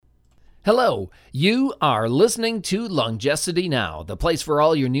Hello, you are listening to Longevity Now, the place for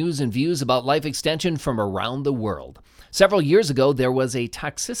all your news and views about life extension from around the world. Several years ago, there was a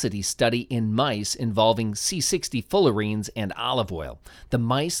toxicity study in mice involving C60 fullerenes and olive oil. The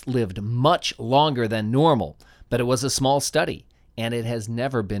mice lived much longer than normal, but it was a small study, and it has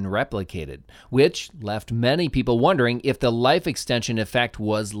never been replicated, which left many people wondering if the life extension effect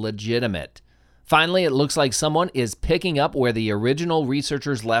was legitimate. Finally, it looks like someone is picking up where the original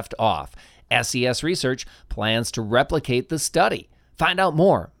researchers left off. SES Research plans to replicate the study. Find out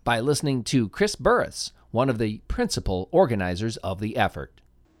more by listening to Chris Burres, one of the principal organizers of the effort.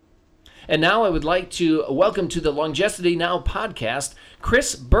 And now I would like to welcome to the Longevity Now podcast,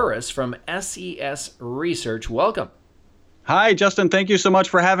 Chris Burres from SES Research. Welcome. Hi, Justin. Thank you so much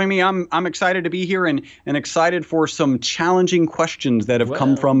for having me. I'm excited to be here and excited for some challenging questions that have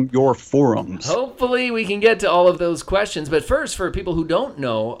come from your forums. Hopefully we can get to all of those questions. But first, for people who don't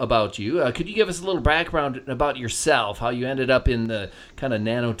know about you, could you give us a little background about yourself, how you ended up in the kind of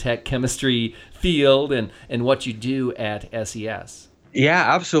nanotech chemistry field and what you do at SES?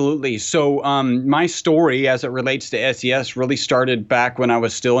 Yeah, absolutely. So my story as it relates to SES really started back when I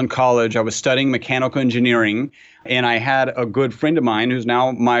was still in college. I was studying mechanical engineering, and I had a good friend of mine who's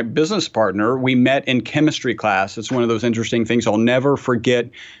now my business partner. We met in chemistry class. It's one of those interesting things. I'll never forget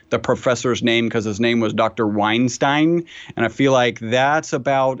the professor's name because his name was Dr. Weinstein. And I feel like that's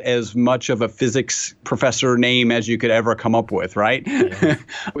about as much of a physics professor name as you could ever come up with, right? Yeah.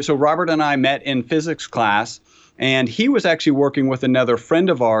 So Robert and I met in physics class. And he was actually working with another friend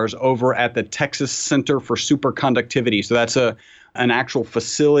of ours over at the Texas Center for Superconductivity. So that's an actual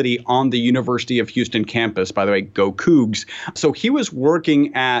facility on the University of Houston campus. By the way, go Cougs. So he was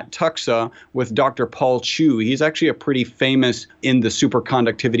working at Tuxa with Dr. Paul Chu. He's actually a pretty famous in the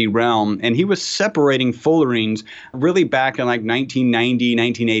superconductivity realm. And he was separating fullerenes really back in like 1990,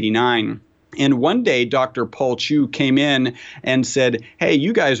 1989. And one day, Dr. Paul Chu came in and said, hey,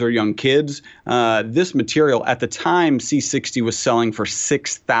 you guys are young kids. This material, at the time, C60 was selling for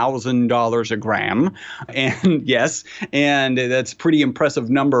 $6,000 a gram. And yes, and that's a pretty impressive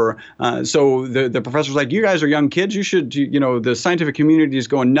number. So the professor's like, you guys are young kids. You should, the scientific community is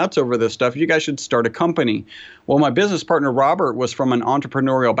going nuts over this stuff. You guys should start a company. Well, my business partner, Robert, was from an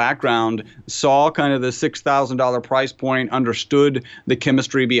entrepreneurial background, saw kind of the $6,000 price point, understood the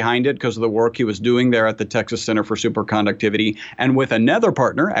chemistry behind it because of the work he was doing there at the Texas Center for Superconductivity. And with another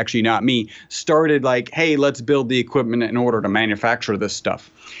partner, actually not me, started like, hey, let's build the equipment in order to manufacture this stuff.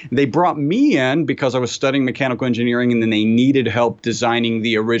 They brought me in because I was studying mechanical engineering, and then they needed help designing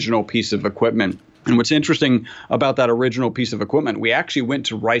the original piece of equipment. And what's interesting about that original piece of equipment, we actually went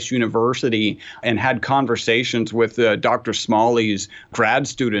to Rice University and had conversations with Dr. Smalley's grad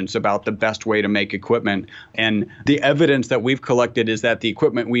students about the best way to make equipment. And the evidence that we've collected is that the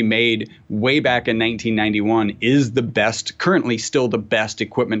equipment we made way back in 1991 is the best, currently still the best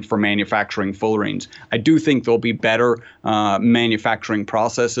equipment for manufacturing fullerenes. I do think there'll be better manufacturing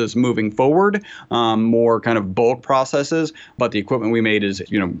processes moving forward, more kind of bulk processes, but the equipment we made is,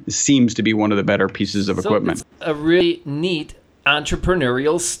 seems to be one of the better pieces of equipment. It's a really neat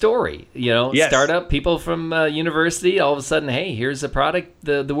entrepreneurial story. Yes. Startup, people from university, all of a sudden, hey, here's a product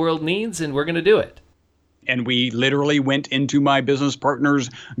the world needs, and we're going to do it. And we literally went into my business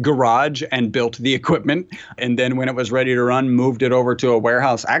partner's garage and built the equipment. And then when it was ready to run, moved it over to a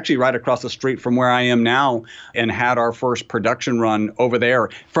warehouse, actually right across the street from where I am now, and had our first production run over there.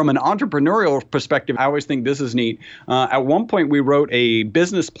 From an entrepreneurial perspective, I always think this is neat. At one point, we wrote a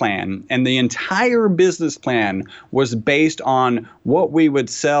business plan, and the entire business plan was based on what we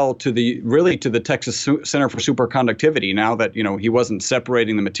would sell to the Texas Center for Superconductivity. Now that, he wasn't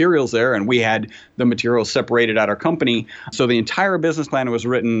separating the materials there, and we had the materials separated at our company. So the entire business plan was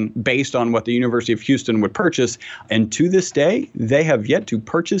written based on what the University of Houston would purchase. And to this day, they have yet to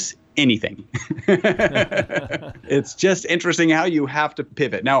purchase anything. It's just interesting how you have to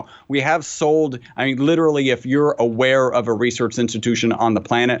pivot. Now, we have sold, literally, if you're aware of a research institution on the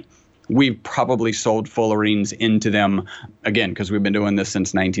planet, we've probably sold fullerenes into them, again, because we've been doing this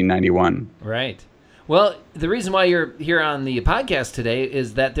since 1991. Right. Well, the reason why you're here on the podcast today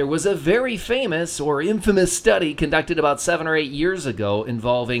is that there was a very famous or infamous study conducted about 7 or 8 years ago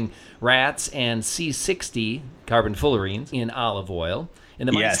involving rats and C60 carbon fullerenes in olive oil. And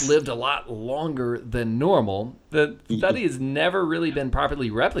the mice lived a lot longer than normal. The study has never really been properly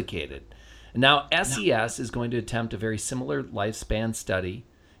replicated. Now, SES is going to attempt a very similar lifespan study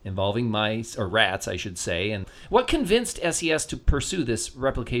involving mice, or rats, I should say. And what convinced SES to pursue this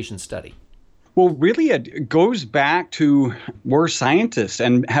replication study? Well, really, it goes back to we're scientists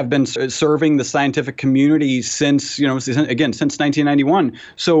and have been serving the scientific community since, again, since 1991.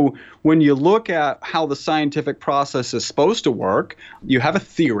 So when you look at how the scientific process is supposed to work, you have a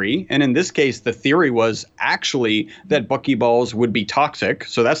theory. And in this case, the theory was actually that buckyballs would be toxic.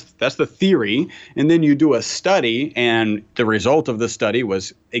 So that's the theory. And then you do a study, and the result of the study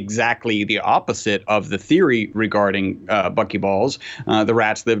was exactly the opposite of the theory regarding buckyballs. The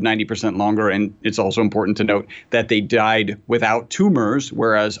rats lived 90% longer, and it's also important to note that they died without tumors,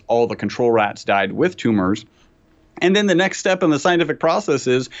 whereas all the control rats died with tumors. And then the next step in the scientific process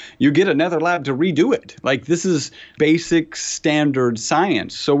is you get another lab to redo it. Like, this is basic standard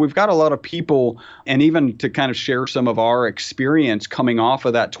science. So we've got a lot of people, and even to kind of share some of our experience coming off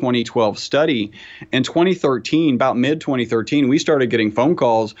of that 2012 study, in 2013, about mid-2013, we started getting phone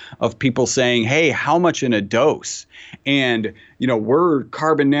calls of people saying, hey, how much in a dose? And we're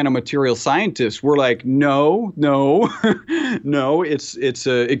carbon nanomaterial scientists. We're like, no, no,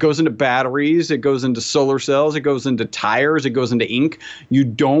 it goes into batteries, it goes into solar cells, it goes into tires, it goes into ink. You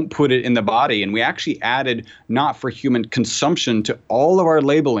don't put it in the body. And we actually added not for human consumption to all of our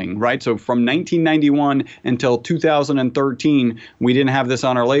labeling, right? So from 1991 until 2013, we didn't have this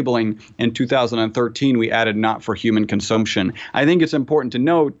on our labeling. In 2013, we added not for human consumption. I think it's important to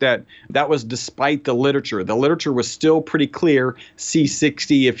note that that was despite the literature. The literature was still pretty clear.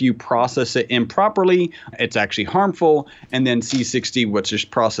 C60, if you process it improperly, it's actually harmful. And then C60, which is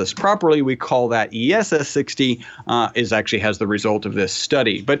processed properly, we call that ESS60, actually has the result of this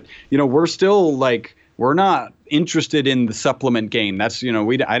study. But, we're still we're not interested in the supplement game. That's,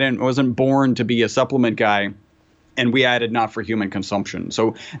 wasn't born to be a supplement guy. And we added not for human consumption.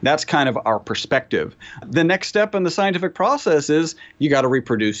 So that's kind of our perspective. The next step in the scientific process is you got to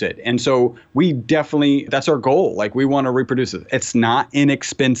reproduce it. And so that's our goal. We want to reproduce it. It's not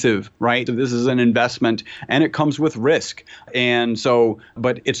inexpensive, right? So this is an investment, and it comes with risk. And so,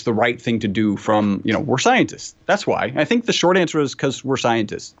 but it's the right thing to do we're scientists. That's why. I think the short answer is because we're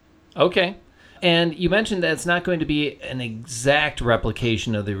scientists. Okay. And you mentioned that it's not going to be an exact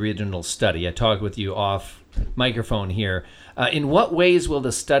replication of the original study. I talked with you off microphone here. In what ways will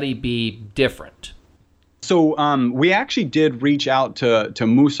the study be different? So we actually did reach out to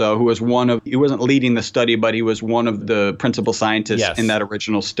Musa, who was he wasn't leading the study, but he was one of the principal scientists in that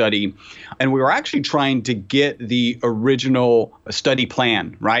original study. And we were actually trying to get the original study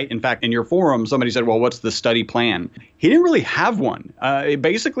plan, right? In fact, in your forum, somebody said, well, what's the study plan? He didn't really have one.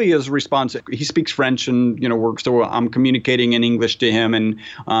 Basically, his response, he speaks French and, so I'm communicating in English to him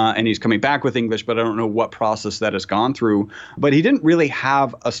and he's coming back with English, but I don't know what process that has gone through. But he didn't really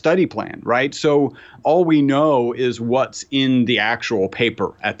have a study plan, right? So all we know is what's in the actual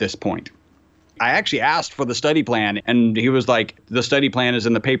paper at this point. I actually asked for the study plan, and he was like, the study plan is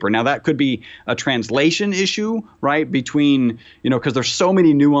in the paper. Now, that could be a translation issue, right, between, because there's so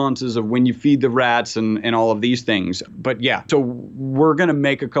many nuances of when you feed the rats and all of these things. But yeah, so we're going to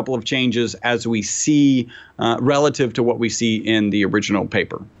make a couple of changes as we see relative to what we see in the original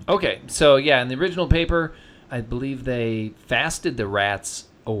paper. Okay, so yeah, in the original paper, I believe they fasted the rats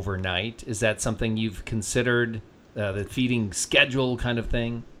overnight. Is that something you've considered, the feeding schedule kind of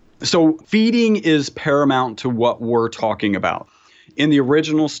thing? So feeding is paramount to what we're talking about. In the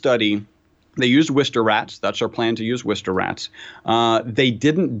original study, they used Wistar rats. That's our plan, to use Wistar rats. They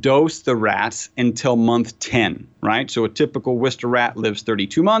didn't dose the rats until month 10, right? So a typical Wistar rat lives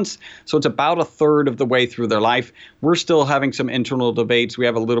 32 months. So it's about a third of the way through their life. We're still having some internal debates. We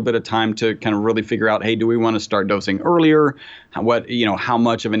have a little bit of time to kind of really figure out, hey, do we want to start dosing earlier? How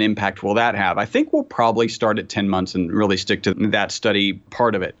much of an impact will that have? I think we'll probably start at 10 months and really stick to that study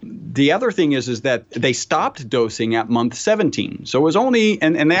part of it. The other thing is that they stopped dosing at month 17. So it was only,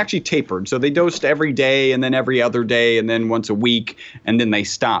 and they actually tapered. So they dosed every day and then every other day and then once a week, and then they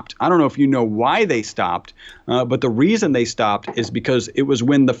stopped. I don't know if you know why they stopped, but the reason they stopped is because it was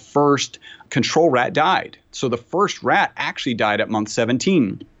when the first control rat died. So the first rat actually died at month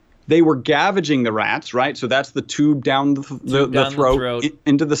 17. They were gavaging the rats, right? So that's the tube down the throat.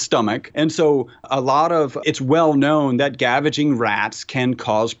 Into the stomach. And so it's well known that gavaging rats can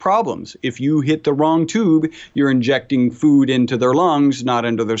cause problems. If you hit the wrong tube, you're injecting food into their lungs, not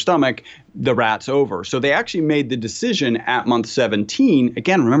into their stomach, the rat's over. So they actually made the decision at month 17.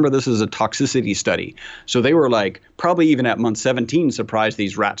 Again, remember, this is a toxicity study. So they were probably even at month 17, surprised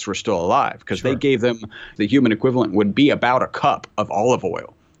these rats were still alive, because they gave them the human equivalent would be about a cup of olive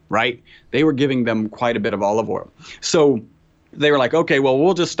oil. Right? They were giving them quite a bit of olive oil. So they were like, okay, well,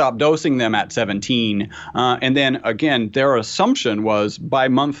 we'll just stop dosing them at 17. And then again, their assumption was by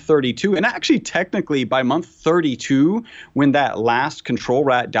month 32, and actually technically by month 32, when that last control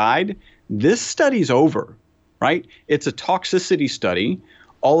rat died, this study's over, right? It's a toxicity study.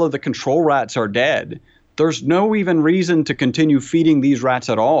 All of the control rats are dead. There's no even reason to continue feeding these rats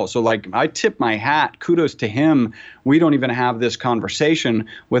at all. So like, I tip my hat, kudos to him. We don't even have this conversation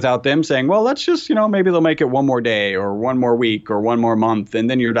without them saying, well, let's just, maybe they'll make it one more day or one more week or one more month. And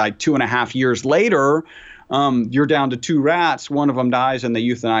then you're like 2.5 years later, you're down to 2 rats. One of them dies and they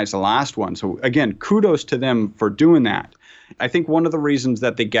euthanize the last one. So again, kudos to them for doing that. I think one of the reasons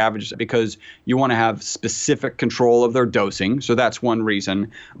that they gavage is because you want to have specific control of their dosing. So that's one reason.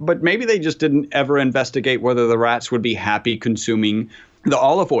 But maybe they just didn't ever investigate whether the rats would be happy consuming the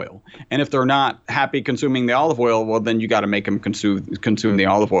olive oil. And if they're not happy consuming the olive oil, well, then you got to make them consume the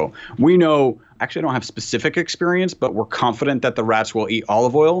olive oil. We know, actually I don't have specific experience, but we're confident that the rats will eat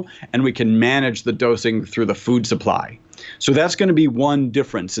olive oil and we can manage the dosing through the food supply. So that's going to be one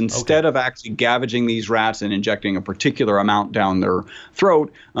difference. Instead of actually gavaging these rats and injecting a particular amount down their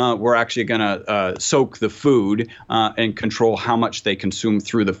throat, we're actually going to soak the food and control how much they consume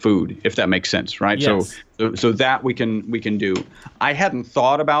through the food, if that makes sense, right? Yes. So that we can do. I hadn't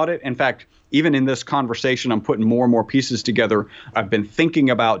thought about it. In fact, even in this conversation, I'm putting more and more pieces together. I've been thinking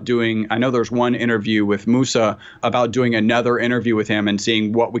about I know there's one interview with Musa, about doing another interview with him and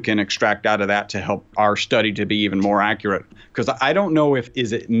seeing what we can extract out of that to help our study to be even more accurate. Because I don't know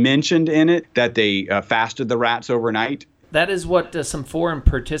is it mentioned in it that they fasted the rats overnight? That is what some foreign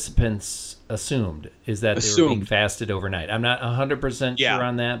participants assumed, is that they were being fasted overnight. I'm not 100% sure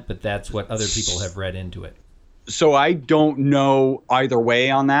on that, but that's what other people have read into it. So I don't know either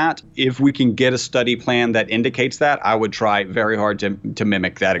way on that. If we can get a study plan that indicates that, I would try very hard to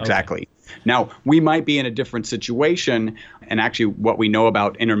mimic that exactly. Okay. Now, we might be in a different situation, and actually what we know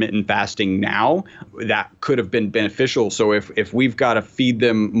about intermittent fasting now, that could have been beneficial. So if we've got to feed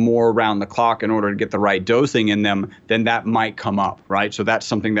them more around the clock in order to get the right dosing in them, then that might come up, right? So that's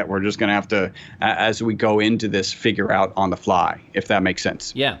something that we're just going to have to, as we go into this, figure out on the fly, if that makes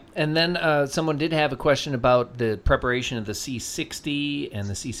sense. Yeah. And then someone did have a question about the preparation of the C60 and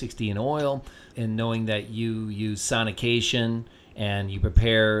the C60 in oil, and knowing that you use sonication and you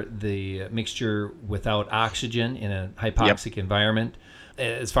prepare the mixture without oxygen in a hypoxic environment.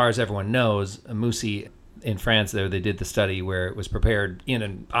 As far as everyone knows, Musi in France they did the study where it was prepared in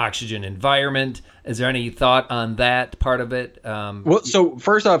an oxygen environment. Is there any thought on that part of it? Well, so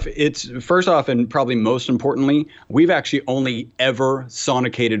first off, and probably most importantly, we've actually only ever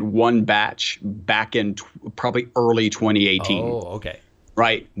sonicated one batch back in probably early 2018. Oh, okay.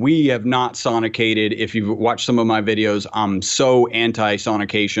 Right. We have not sonicated. If you've watched some of my videos, I'm so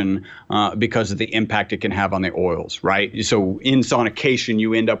anti-sonication because of the impact it can have on the oils, right? So in sonication,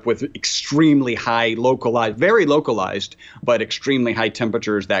 you end up with extremely high very localized, but extremely high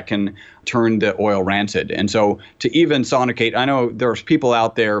temperatures that can turn the oil rancid. And so to even sonicate, I know there's people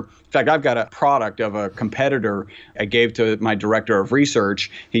out there. In fact, I've got a product of a competitor I gave to my director of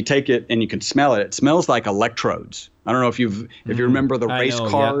research. He take it and you can smell it. It smells like electrodes. I don't know if you remember the race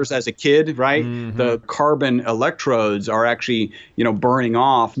cars as a kid, right? Mm-hmm. The carbon electrodes are actually, burning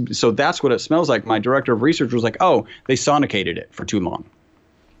off. So that's what it smells like. My director of research was like, oh, they sonicated it for too long.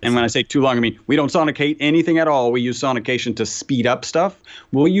 And when I say too long, I mean, we don't sonicate anything at all. We use sonication to speed up stuff.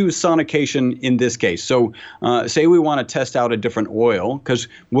 We'll use sonication in this case. So say we want to test out a different oil, because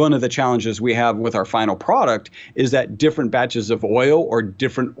one of the challenges we have with our final product is that different batches of oil or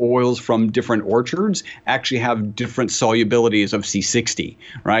different oils from different orchards actually have different solubilities of C60,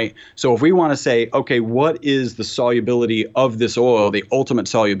 right? So if we want to say, okay, what is the solubility of this oil, the ultimate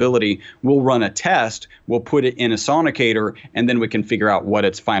solubility, we'll run a test, we'll put it in a sonicator, and then we can figure out what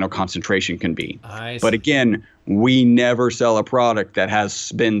its final concentration can be. But again, we never sell a product that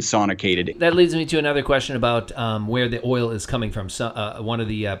has been sonicated. That leads me to another question about where the oil is coming from. So, one of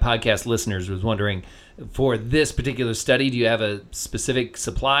the podcast listeners was wondering, for this particular study, do you have a specific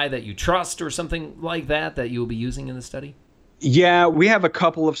supply that you trust or something like that you will be using in the study? Yeah, we have a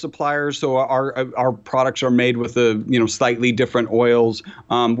couple of suppliers, so our products are made with slightly different oils.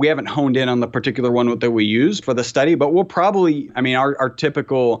 We haven't honed in on the particular one that we use for the study, but we'll probably, our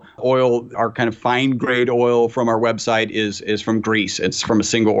typical oil, our kind of fine grade oil from our website is from Greece. It's from a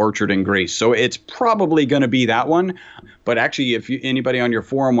single orchard in Greece, so it's probably going to be that one. But actually, if anybody on your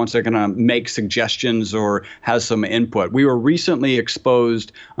forum wants to kind of make suggestions or has some input, we were recently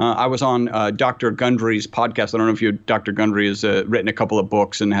exposed. I was on Dr. Gundry's podcast. I don't know if Dr. Gundry has written a couple of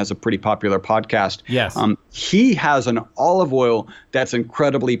books and has a pretty popular podcast. Yes. He has an olive oil that's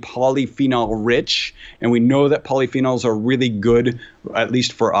incredibly polyphenol rich, and we know that polyphenols are really good at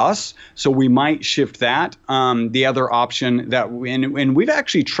least for us. So we might shift that. The other option and we've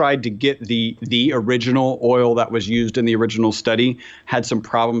actually tried to get the original oil that was used in the original study, had some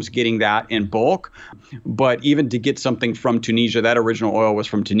problems getting that in bulk. But even to get something from Tunisia, that original oil was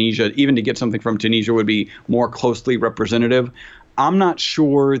from Tunisia, even to get something from Tunisia would be more closely representative. I'm not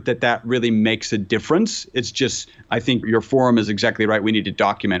sure that really makes a difference. It's just, I think your forum is exactly right. We need to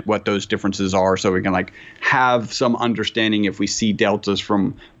document what those differences are so we can have some understanding if we see deltas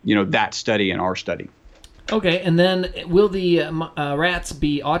from, that study and our study. Okay, and then will the rats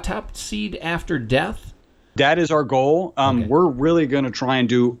be autopsied after death? That is our goal. Okay. We're really going to try and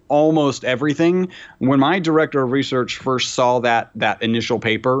do almost everything. When my director of research first saw that initial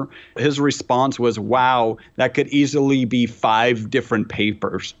paper, his response was, wow, that could easily be 5 different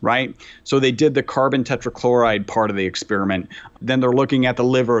papers, right? So they did the carbon tetrachloride part of the experiment. Then they're looking at the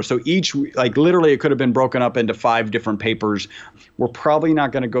liver. So each, literally it could have been broken up into 5 different papers. We're probably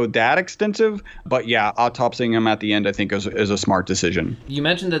not going to go that extensive, but yeah, autopsying them at the end, I think is a smart decision. You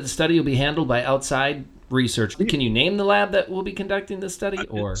mentioned that the study will be handled by outside research. Can you name the lab that will be conducting this study?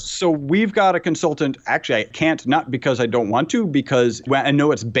 Or So we've got a consultant. Actually, I can't, not because I don't want to, because I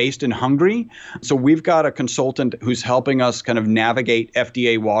know it's based in Hungary. So we've got a consultant who's helping us kind of navigate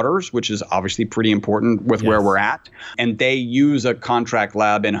FDA waters, which is obviously pretty important with where we're at. And they use a contract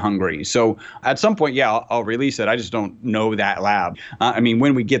lab in Hungary. So at some point, I'll release it. I just don't know that lab.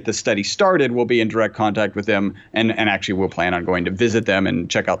 When we get the study started, we'll be in direct contact with them. And actually, we'll plan on going to visit them and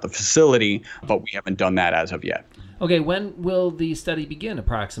check out the facility. But we haven't done that as of yet. Okay, when will the study begin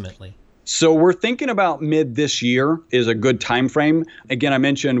approximately? So we're thinking about mid this year is a good time frame. Again, I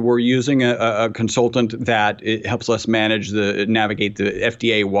mentioned we're using a consultant that it helps us navigate the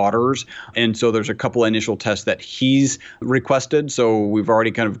FDA waters. And so there's a couple initial tests that he's requested. So we've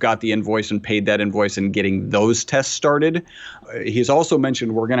already kind of got the invoice and paid that invoice and getting those tests started. He's also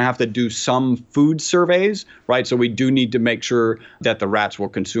mentioned we're going to have to do some food surveys, right? So we do need to make sure that the rats will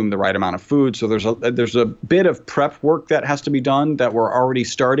consume the right amount of food. So there's a bit of prep work that has to be done that we're already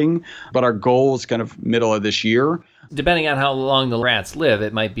starting. But our goal is kind of middle of this year. Depending on how long the rats live,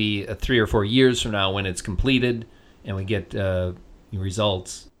 it might be 3 or 4 years from now when it's completed and we get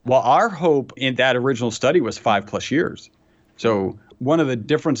results. Well, our hope in that original study was 5+ years. So one of the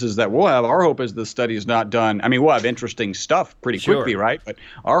differences that we'll have, our hope is the study is not done. We'll have interesting stuff pretty quickly, right? But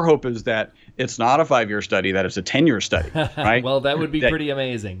our hope is that it's not a 5-year study, that it's a 10-year study, right? Well, that would be pretty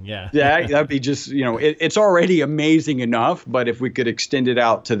amazing, yeah. Yeah, that'd be just, it's already amazing enough, but if we could extend it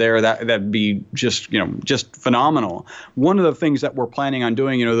out to there, that'd be just phenomenal. One of the things that we're planning on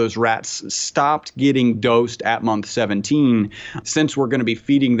doing, those rats stopped getting dosed at month 17. Since we're going to be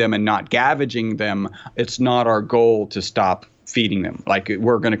feeding them and not gavaging them, it's not our goal to stop feeding them.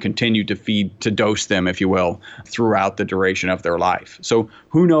 We're going to continue to dose them, if you will, throughout the duration of their life. So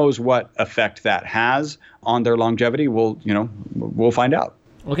who knows what effect that has on their longevity? We'll find out.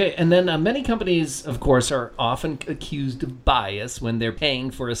 Okay, and then many companies, of course, are often accused of bias when they're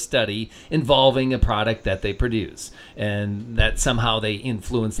paying for a study involving a product that they produce, and that somehow they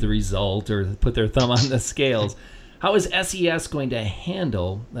influence the result or put their thumb on the scales. How is SES going to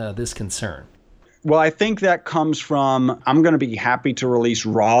handle this concern? Well, I think that comes from, I'm going to be happy to release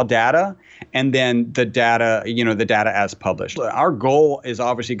raw data and then the data as published. Our goal is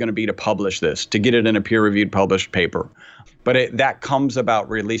obviously going to be to publish this, to get it in a peer-reviewed published paper. But that comes about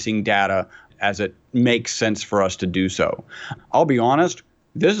releasing data as it makes sense for us to do so. I'll be honest,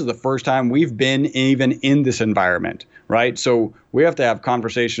 this is the first time we've been even in this environment, right? So we have to have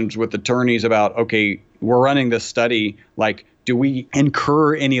conversations with attorneys about, okay, we're running this study, do we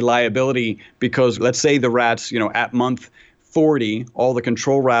incur any liability? Because let's say the rats, at month 40, all the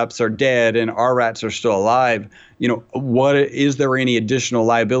control rats are dead and our rats are still alive. What is there any additional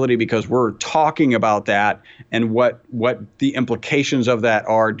liability? Because we're talking about that and what the implications of that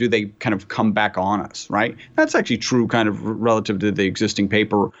are. Do they kind of come back on us, right? That's actually true kind of relative to the existing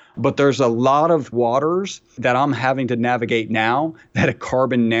paper. But there's a lot of waters that I'm having to navigate now that a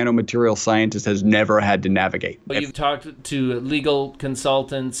carbon nanomaterial scientist has never had to navigate. But you've talked to legal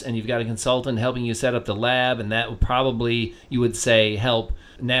consultants and you've got a consultant helping you set up the lab, and that would probably, you would say, help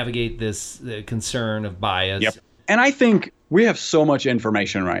navigate this concern of bias. Yep. And I think we have so much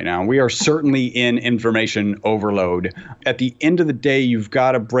information right now. We are certainly in information overload. At the end of the day, you've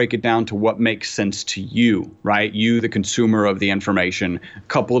got to break it down to what makes sense to you, right? You, the consumer of the information,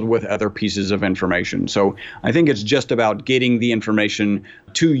 coupled with other pieces of information. So I think it's just about getting the information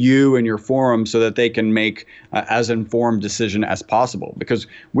to you and your forum so that they can make as informed decision as possible. Because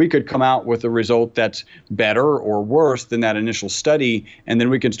we could come out with a result that's better or worse than that initial study, and then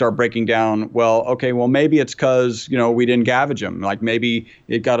we can start breaking down, well, okay, well, maybe it's because, we didn't gavage them. Like maybe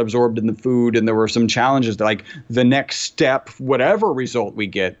it got absorbed in the food and there were some challenges. Like the next step, whatever result we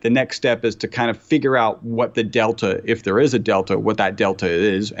get, the next step is to kind of figure out what the delta, if there is a delta, what that delta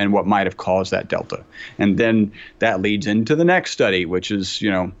is and what might have caused that delta. And then that leads into the next study, which is,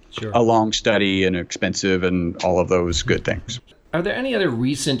 Sure. a long study and expensive and all of those good things. Are there any other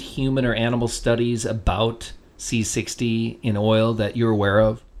recent human or animal studies about C60 in oil that you're aware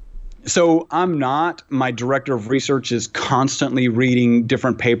of? So I'm not. My director of research is constantly reading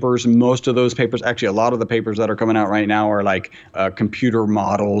different papers. Most of those papers, actually a lot of the papers that are coming out right now are like computer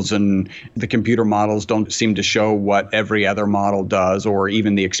models, and the computer models don't seem to show what every other model does, or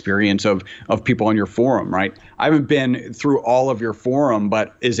even the experience of people on your forum, right? I haven't been through all of your forum,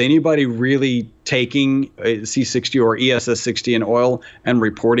 but is anybody really taking C60 or ESS60 in oil and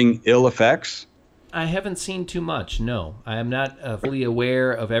reporting ill effects? I haven't seen too much, no. I am not fully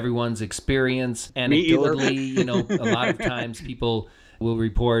aware of everyone's experience. Anecdotally, a lot of times people will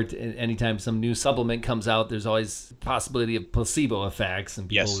report anytime some new supplement comes out, there's always possibility of placebo effects, and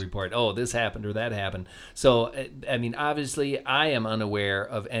people will report, oh, this happened or that happened. So, obviously, I am unaware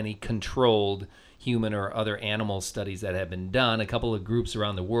of any controlled human or other animal studies that have been done. A couple of groups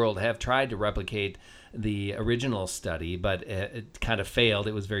around the world have tried to replicate the original study, but it kind of failed.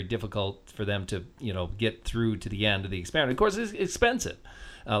 It was very difficult for them to, get through to the end of the experiment. Of course, it's expensive,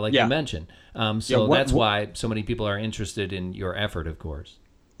 you mentioned. That's why so many people are interested in your effort, of course.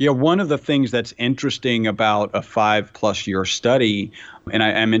 Yeah, one of the things that's interesting about a 5+ year study, and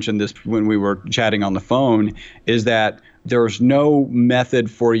I mentioned this when we were chatting on the phone, is that there's no method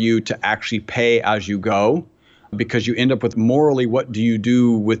for you to actually pay as you go, because you end up with morally, what do you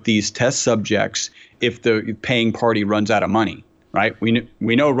do with these test subjects if the paying party runs out of money, right?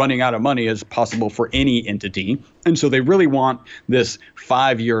 We know running out of money is possible for any entity. And so they really want this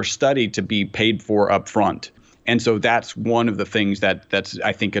 5-year study to be paid for up front. And so that's one of the things that's,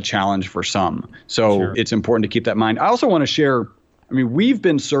 I think, a challenge for some. So It's important to keep that in mind. I also want to share, we've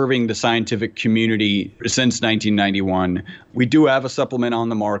been serving the scientific community since 1991. We do have a supplement on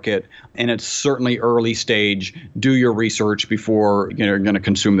the market, and it's certainly early stage. Do your research before you're going to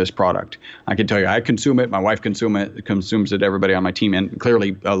consume this product. I can tell you, I consume it. My wife consumes it. Everybody on my team, and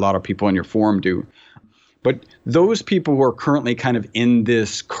clearly a lot of people in your forum do. But those people who are currently kind of in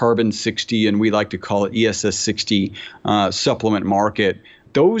this carbon 60, and we like to call it ESS 60 supplement market,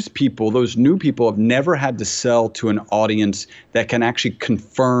 those people, those new people, have never had to sell to an audience that can actually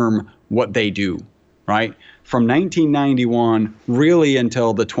confirm what they do, right? From 1991 really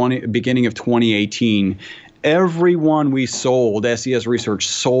until the beginning of 2018, everyone we sold, SES Research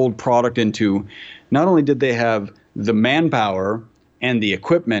sold product into, not only did they have the manpower and the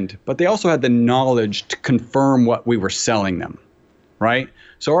equipment, but they also had the knowledge to confirm what we were selling them, right?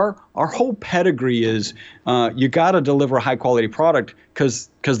 So our whole pedigree is you got to deliver a high quality product because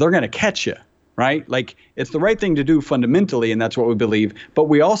they're going to catch you, right? Like it's the right thing to do fundamentally, and that's what we believe. But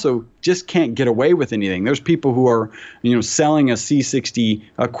we also just can't get away with anything. There's people who are, selling a C60,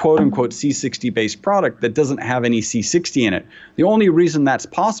 a quote unquote C60 based product that doesn't have any C60 in it. The only reason that's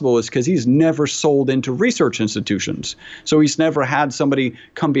possible is because he's never sold into research institutions. So he's never had somebody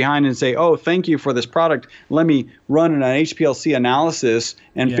come behind and say, oh, thank you for this product. Let me run an HPLC analysis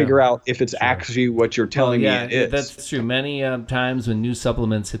and figure out if it's actually what you're telling me it is. That's true. Many times when new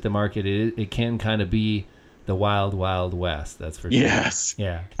supplements hit the market, it can kind of be the wild, wild west. That's for sure. Yes.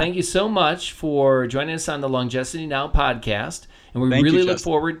 Yeah. Thank you so much for joining us on the Longevity Now podcast. And we really look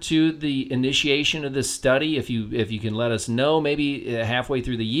forward to the initiation of this study. If you can let us know, maybe halfway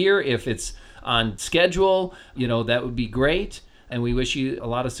through the year, if it's on schedule, that would be great. And we wish you a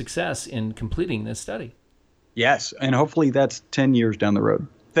lot of success in completing this study. Yes. And hopefully that's 10 years down the road.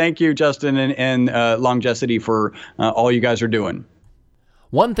 Thank you, Justin and Longevity, for all you guys are doing.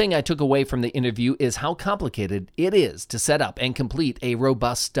 One thing I took away from the interview is how complicated it is to set up and complete a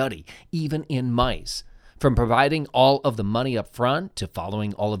robust study, even in mice. From providing all of the money up front to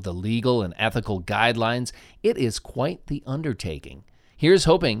following all of the legal and ethical guidelines, it is quite the undertaking. Here's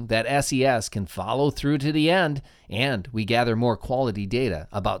hoping that SES can follow through to the end and we gather more quality data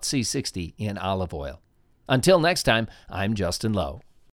about C60 in olive oil. Until next time, I'm Justin Lowe.